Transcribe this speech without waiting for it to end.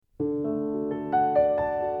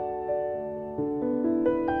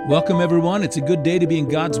Welcome, everyone. It's a good day to be in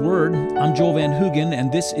God's Word. I'm Joel Van Hoogen,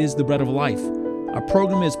 and this is The Bread of Life. Our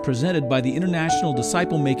program is presented by the International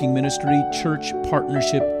Disciple-Making Ministry Church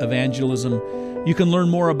Partnership Evangelism. You can learn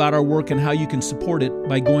more about our work and how you can support it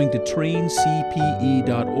by going to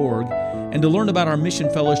traincpe.org. And to learn about our mission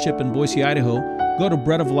fellowship in Boise, Idaho, go to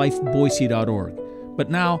breadoflifeboise.org. But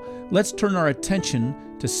now, let's turn our attention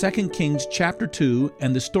to 2 Kings chapter 2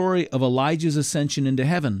 and the story of Elijah's ascension into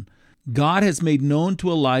heaven. God has made known to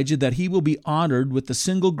Elijah that he will be honored with the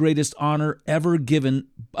single greatest honor ever given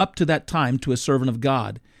up to that time to a servant of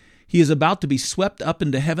God. He is about to be swept up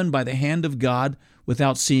into heaven by the hand of God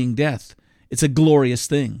without seeing death. It's a glorious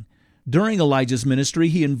thing. During Elijah's ministry,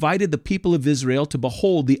 he invited the people of Israel to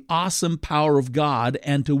behold the awesome power of God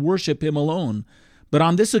and to worship him alone. But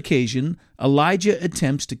on this occasion, Elijah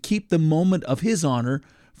attempts to keep the moment of his honor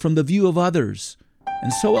from the view of others.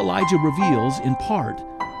 And so Elijah reveals, in part,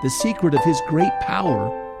 the secret of his great power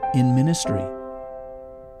in ministry.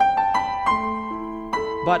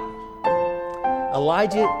 But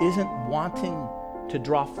Elijah isn't wanting to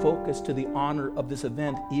draw focus to the honor of this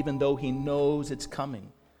event, even though he knows it's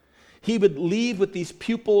coming. He would leave with these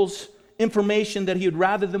pupils information that he would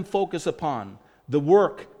rather them focus upon: the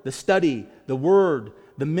work, the study, the word,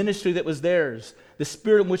 the ministry that was theirs, the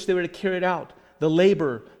spirit in which they were to carry it out, the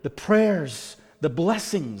labor, the prayers, the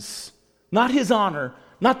blessings, not his honor,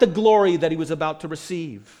 not the glory that he was about to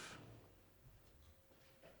receive.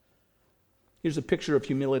 Here's a picture of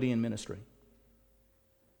humility in ministry.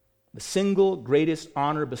 The single greatest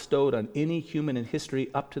honor bestowed on any human in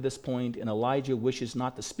history up to this point, and Elijah wishes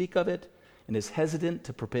not to speak of it and is hesitant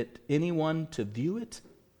to permit anyone to view it.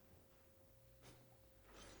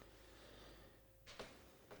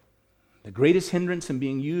 The greatest hindrance in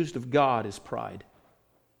being used of God is pride.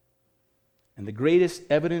 And the greatest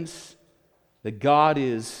evidence that God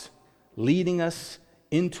is leading us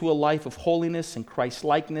into a life of holiness and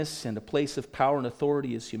Christ-likeness and a place of power and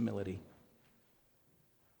authority is humility.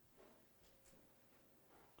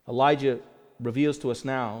 Elijah reveals to us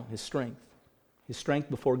now his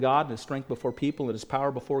strength before God and his strength before people, and his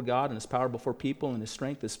power before God and his power before people, and his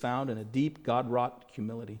strength is found in a deep, God-wrought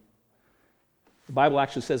humility. The Bible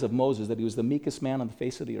actually says of Moses that he was the meekest man on the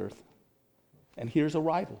face of the earth. And here's a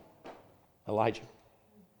rival, Elijah,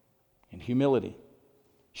 in humility,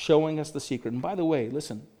 showing us the secret. And by the way,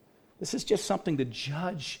 listen, this is just something to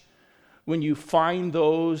judge when you find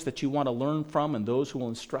those that you want to learn from and those who will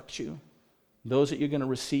instruct you, those that you're going to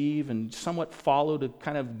receive and somewhat follow to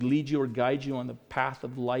kind of lead you or guide you on the path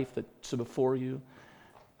of life that's before you.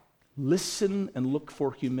 Listen and look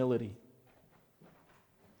for humility.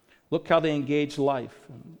 Look how they engage life.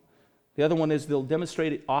 The other one is they'll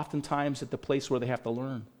demonstrate it oftentimes at the place where they have to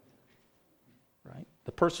learn. Right?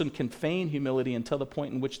 The person can feign humility until the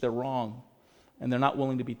point in which they're wrong and they're not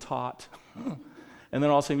willing to be taught. And then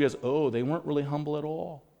all of a sudden you realize, oh, they weren't really humble at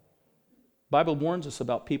all. The Bible warns us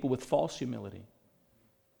about people with false humility.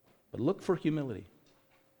 But look for humility.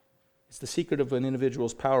 It's the secret of an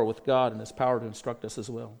individual's power with God and his power to instruct us as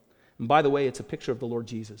well. And by the way, it's a picture of the Lord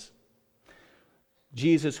Jesus.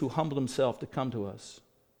 Jesus, who humbled himself to come to us,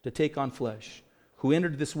 to take on flesh, who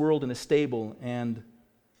entered this world in a stable and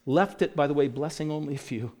left it, by the way, blessing only a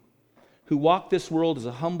few, who walked this world as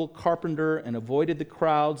a humble carpenter and avoided the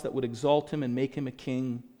crowds that would exalt him and make him a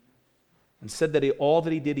king, and said that all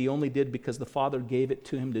that he did, he only did because the Father gave it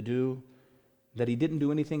to him to do, that he didn't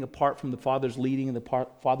do anything apart from the Father's leading and the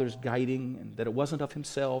Father's guiding, and that it wasn't of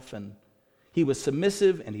himself, and he was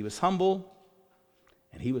submissive, and he was humble,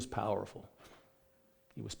 and he was powerful.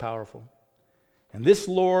 He was powerful. And this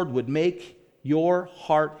Lord would make your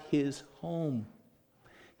heart his home.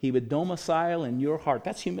 He would domicile in your heart.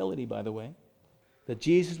 That's humility, by the way. That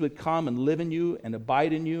Jesus would come and live in you and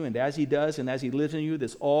abide in you, and as he does and as he lives in you,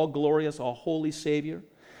 this all-glorious, all-holy Savior,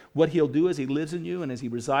 what he'll do as he lives in you and as he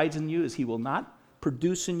resides in you is he will not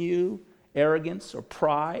produce in you arrogance or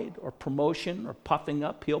pride or promotion or puffing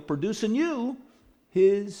up. He'll produce in you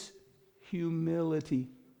his humility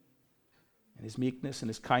and his meekness and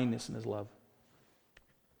his kindness and his love.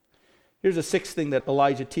 Here's a sixth thing that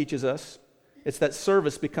Elijah teaches us. It's that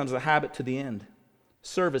service becomes a habit to the end.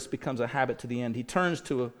 Service becomes a habit to the end. He turns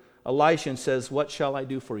to Elisha and says, "What shall I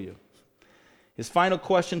do for you?" His final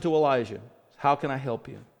question to Elijah, "How can I help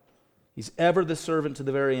you?" He's ever the servant to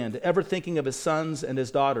the very end, ever thinking of his sons and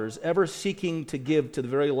his daughters, ever seeking to give to the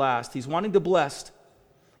very last. He's wanting to bless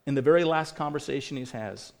in the very last conversation he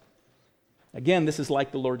has. Again, this is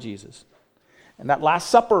like the Lord Jesus. And that Last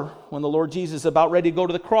Supper, when the Lord Jesus is about ready to go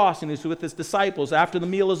to the cross and he's with his disciples, after the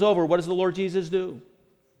meal is over, what does the Lord Jesus do?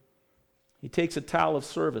 He takes a towel of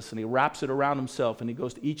service and he wraps it around himself and he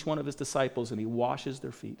goes to each one of his disciples and he washes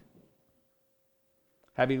their feet.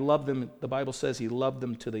 Having loved them, the Bible says he loved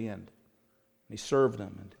them to the end. He served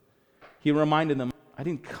them. And he reminded them, I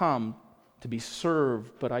didn't come to be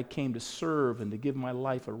served, but I came to serve and to give my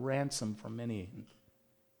life a ransom for many.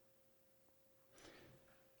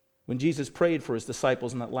 When Jesus prayed for his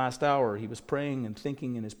disciples in that last hour, he was praying and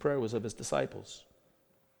thinking, and his prayer was of his disciples.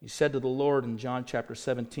 He said to the Lord in John chapter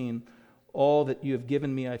 17, all that you have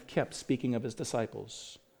given me I've kept, speaking of his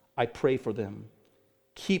disciples. I pray for them.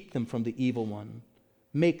 Keep them from the evil one.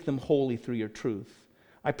 Make them holy through your truth.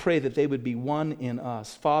 I pray that they would be one in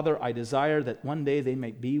us. Father, I desire that one day they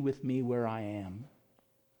might be with me where I am.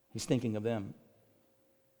 He's thinking of them.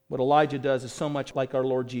 What Elijah does is so much like our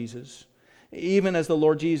Lord Jesus. Even as the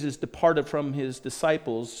Lord Jesus departed from his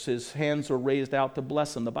disciples, his hands were raised out to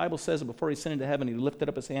bless them. The Bible says that before he ascended to heaven, he lifted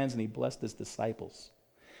up his hands and he blessed his disciples.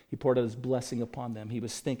 He poured out his blessing upon them. He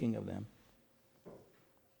was thinking of them. I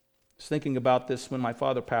was thinking about this when my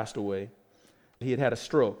father passed away. He had had a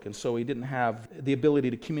stroke, and so he didn't have the ability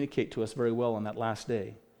to communicate to us very well on that last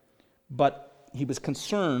day. But he was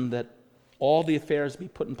concerned that all the affairs be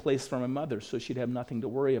put in place for my mother so she'd have nothing to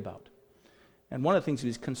worry about. And one of the things he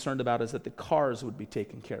was concerned about is that the cars would be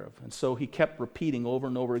taken care of. And so he kept repeating over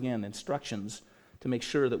and over again instructions to make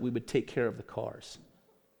sure that we would take care of the cars.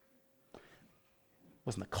 It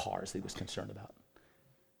wasn't the cars that he was concerned about.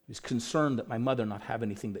 He was concerned that my mother not have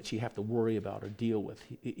anything that she'd have to worry about or deal with.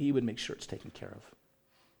 He would make sure it's taken care of.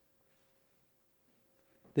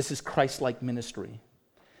 This is Christ-like ministry.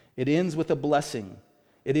 It ends with a blessing.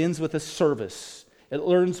 It ends with a service. It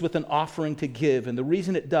ends with an offering to give. And the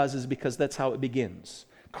reason it does is because that's how it begins.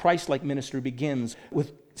 Christ-like ministry begins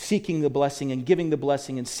with seeking the blessing and giving the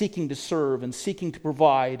blessing and seeking to serve and seeking to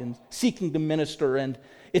provide and seeking to minister. And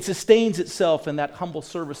it sustains itself in that humble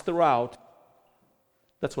service throughout.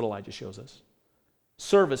 That's what Elijah shows us.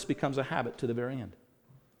 Service becomes a habit to the very end.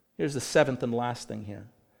 Here's the seventh and last thing here.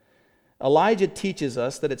 Elijah teaches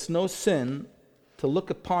us that it's no sin to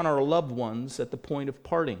look upon our loved ones at the point of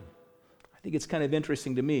parting. I think it's kind of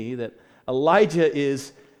interesting to me that Elijah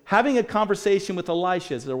is having a conversation with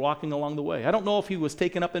Elisha as they're walking along the way. I don't know if he was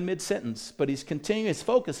taken up in mid-sentence, but he's continuing, his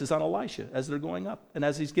focus is on Elisha as they're going up and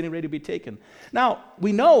as he's getting ready to be taken. Now,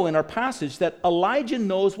 we know in our passage that Elijah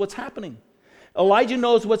knows what's happening. Elijah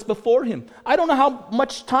knows what's before him. I don't know how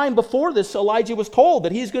much time before this Elijah was told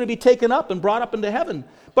that he's going to be taken up and brought up into heaven,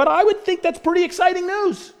 but I would think that's pretty exciting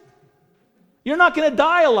news. You're not going to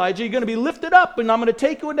die, Elijah. You're going to be lifted up, and I'm going to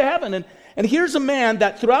take you into heaven. And here's a man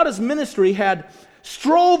that throughout his ministry had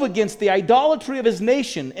strove against the idolatry of his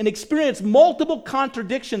nation and experienced multiple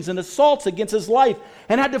contradictions and assaults against his life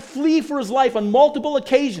and had to flee for his life on multiple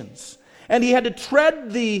occasions. And he had to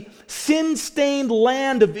tread the sin-stained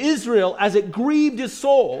land of Israel as it grieved his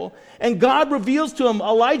soul. And God reveals to him,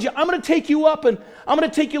 Elijah, I'm going to take you up, and I'm going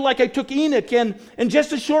to take you like I took Enoch. And in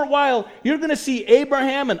just a short while, you're going to see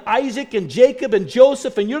Abraham and Isaac and Jacob and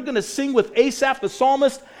Joseph, and you're going to sing with Asaph the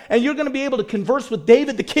psalmist, and you're going to be able to converse with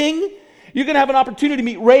David the king. You're going to have an opportunity to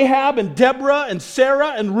meet Rahab and Deborah and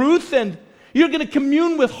Sarah and Ruth, and you're going to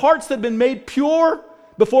commune with hearts that have been made pure.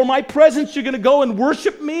 Before my presence, you're going to go and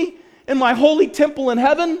worship me in my holy temple in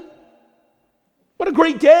heaven. What a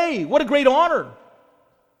great day. What a great honor.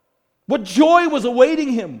 What joy was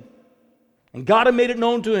awaiting him. And God had made it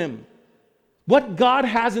known to him. What God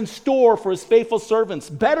has in store for his faithful servants,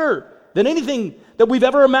 better than anything that we've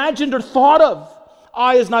ever imagined or thought of.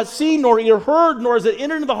 Eye has not seen, nor ear heard, nor has it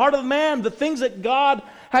entered into the heart of man, the things that God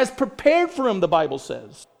has prepared for him, the Bible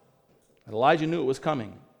says. And Elijah knew it was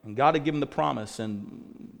coming, and God had given the promise,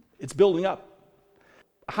 and it's building up.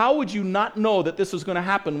 How would you not know that this was going to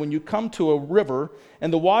happen when you come to a river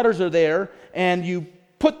and the waters are there and you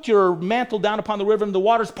put your mantle down upon the river and the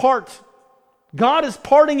waters part? God is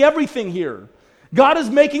parting everything here. God is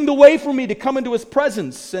making the way for me to come into his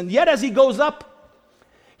presence. And yet as he goes up,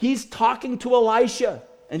 he's talking to Elisha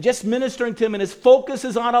and just ministering to him, and his focus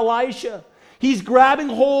is on Elisha. He's grabbing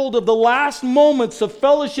hold of the last moments of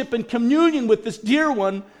fellowship and communion with this dear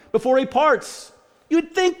one before he parts.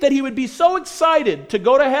 You'd think that he would be so excited to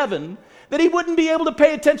go to heaven that he wouldn't be able to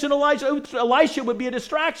pay attention to Elijah. Elisha would be a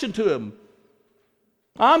distraction to him.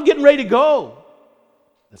 I'm getting ready to go.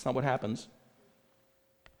 That's not what happens.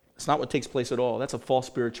 It's not what takes place at all. That's a false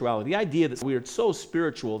spirituality. The idea that we are so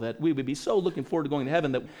spiritual that we would be so looking forward to going to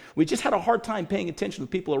heaven that we just had a hard time paying attention to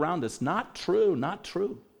the people around us. Not true, not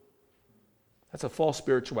true. That's a false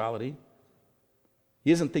spirituality.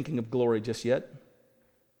 He isn't thinking of glory just yet.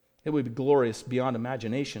 It would be glorious beyond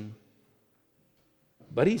imagination.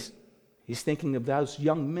 But he's thinking of those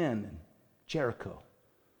young men in Jericho.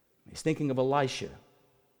 He's thinking of Elisha.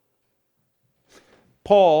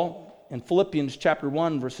 Paul, in Philippians chapter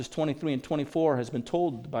 1, verses 23 and 24, has been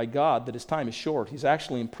told by God that his time is short. He's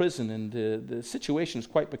actually in prison, and the situation is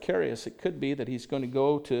quite precarious. It could be that he's going to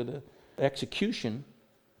go to the execution.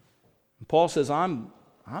 And Paul says, I'm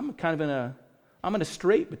kind of in a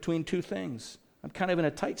strait between two things. I'm kind of in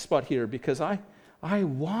a tight spot here because I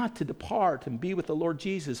want to depart and be with the Lord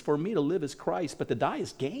Jesus. For me to live is Christ, but to die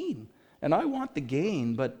is gain. And I want the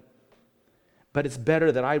gain, but it's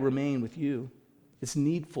better that I remain with you. It's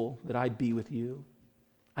needful that I be with you.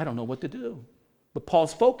 I don't know what to do. But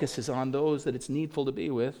Paul's focus is on those that it's needful to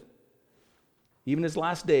be with. Even his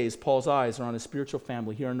last days, Paul's eyes are on his spiritual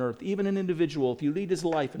family here on earth. Even an individual, if you read his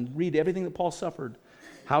life and read everything that Paul suffered,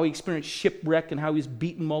 how he experienced shipwreck and how he was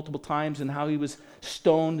beaten multiple times and how he was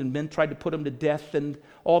stoned and men tried to put him to death and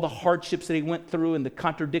all the hardships that he went through and the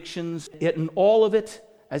contradictions. Yet in all of it,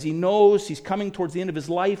 as he knows he's coming towards the end of his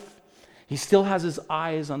life, he still has his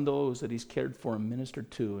eyes on those that he's cared for and ministered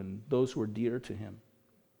to and those who are dear to him.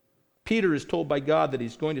 Peter is told by God that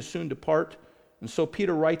he's going to soon depart, and so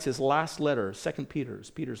Peter writes his last letter. 2 Peter is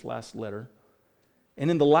Peter's last letter. And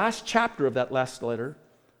in the last chapter of that last letter,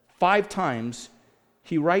 5 times,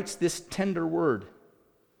 he writes this tender word: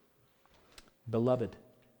 beloved,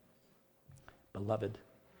 beloved,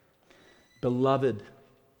 beloved,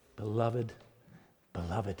 beloved,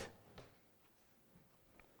 beloved.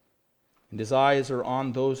 And his eyes are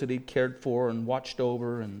on those that he cared for and watched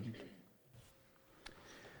over. And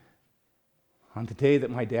on the day that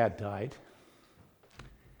my dad died,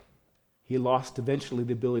 he lost eventually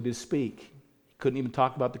the ability to speak. He couldn't even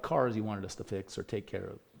talk about the cars he wanted us to fix or take care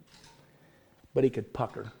of. But he could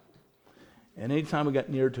pucker. And anytime we got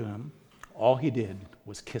near to him, all he did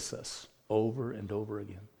was kiss us over and over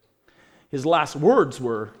again. His last words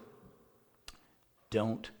were,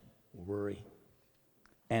 "Don't worry.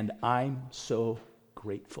 And I'm so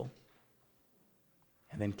grateful."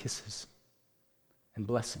 And then kisses and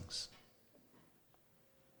blessings.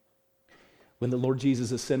 When the Lord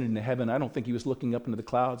Jesus ascended into heaven, I don't think he was looking up into the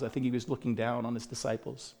clouds. I think he was looking down on his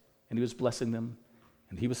disciples, and he was blessing them,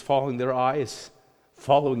 and he was following their eyes,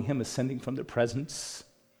 following him ascending from their presence,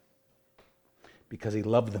 because he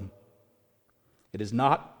loved them. It is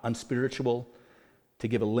not unspiritual to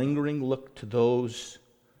give a lingering look to those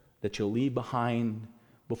that you'll leave behind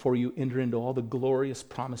before you enter into all the glorious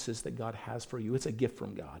promises that God has for you. It's a gift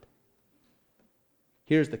from God.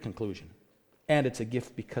 Here's the conclusion. And it's a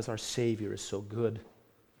gift because our Savior is so good,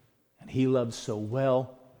 and he loves so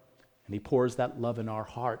well, and he pours that love in our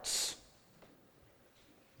hearts.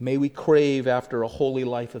 May we crave after a holy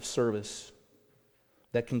life of service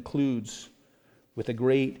that concludes with a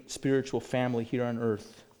great spiritual family here on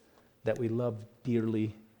earth that we love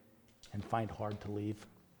dearly and find hard to leave.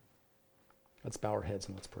 Let's bow our heads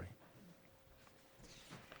and let's pray.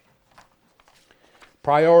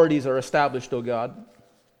 Priorities are established, O God.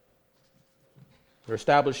 They're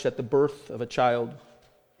established at the birth of a child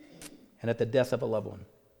and at the death of a loved one.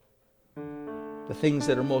 The things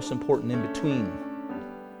that are most important in between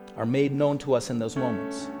are made known to us in those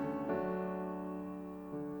moments.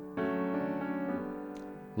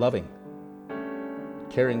 Loving,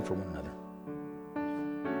 caring for one another.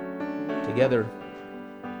 Together,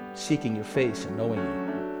 seeking your face and knowing you,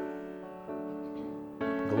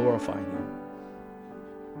 glorifying you.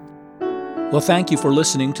 Well, thank you for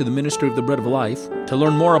listening to the Ministry of the Bread of Life. To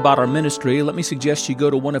learn more about our ministry, let me suggest you go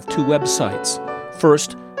to one of 2 websites.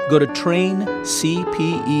 First, go to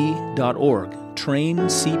traincpe.org,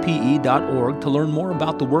 traincpe.org, to learn more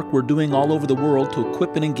about the work we're doing all over the world to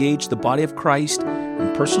equip and engage the body of Christ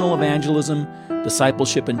in personal evangelism,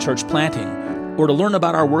 discipleship, and church planting. Or to learn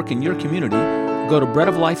about our work in your community, go to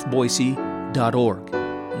breadoflifeboise.org.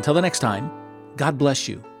 Until the next time, God bless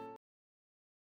you.